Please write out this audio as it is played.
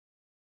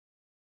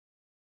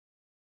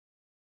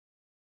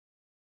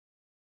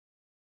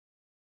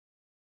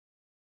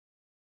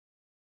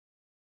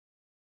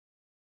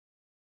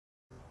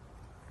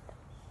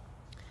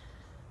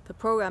The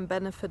program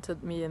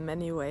benefited me in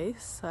many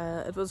ways.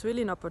 It was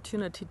really an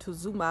opportunity to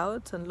zoom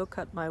out and look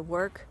at my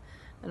work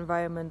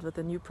environment with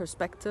a new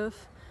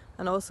perspective,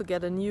 and also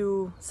get a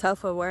new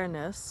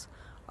self-awareness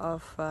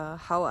of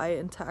how I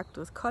interact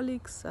with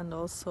colleagues and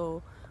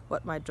also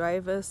what my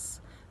drive is.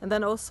 And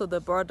then also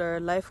the broader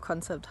life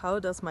concept, how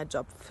does my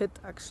job fit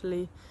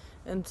actually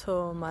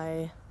into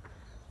my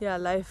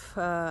life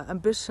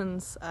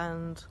ambitions,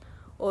 and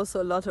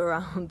also a lot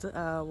around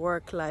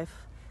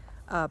work-life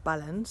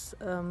balance.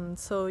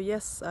 So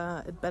yes,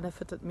 it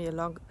benefited me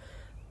along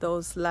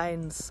those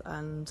lines,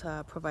 and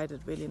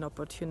provided really an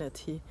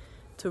opportunity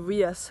to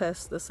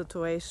reassess the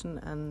situation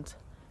and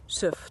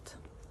shift.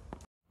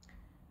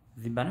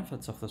 The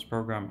benefits of this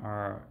program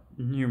are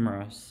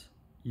numerous.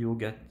 You'll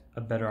get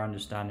a better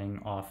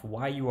understanding of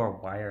why you are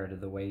wired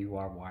the way you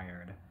are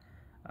wired.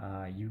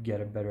 You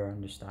get a better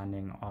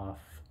understanding of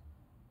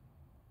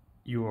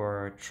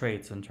your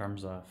traits in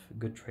terms of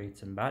good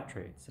traits and bad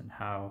traits, and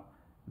how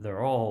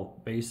they're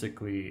all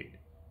basically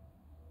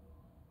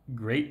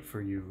great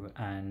for you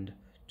and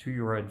to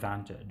your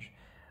advantage.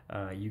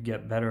 You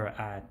get better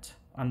at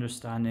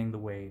understanding the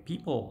way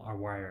people are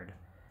wired,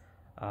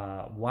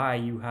 why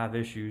you have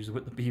issues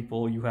with the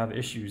people you have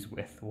issues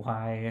with,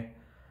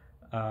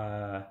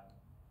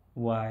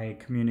 why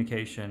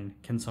communication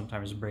can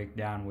sometimes break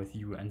down with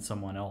you and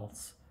someone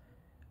else,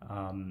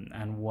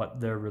 and what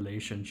their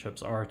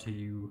relationships are to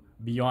you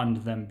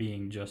beyond them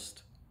being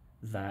just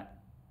that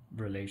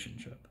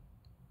relationship.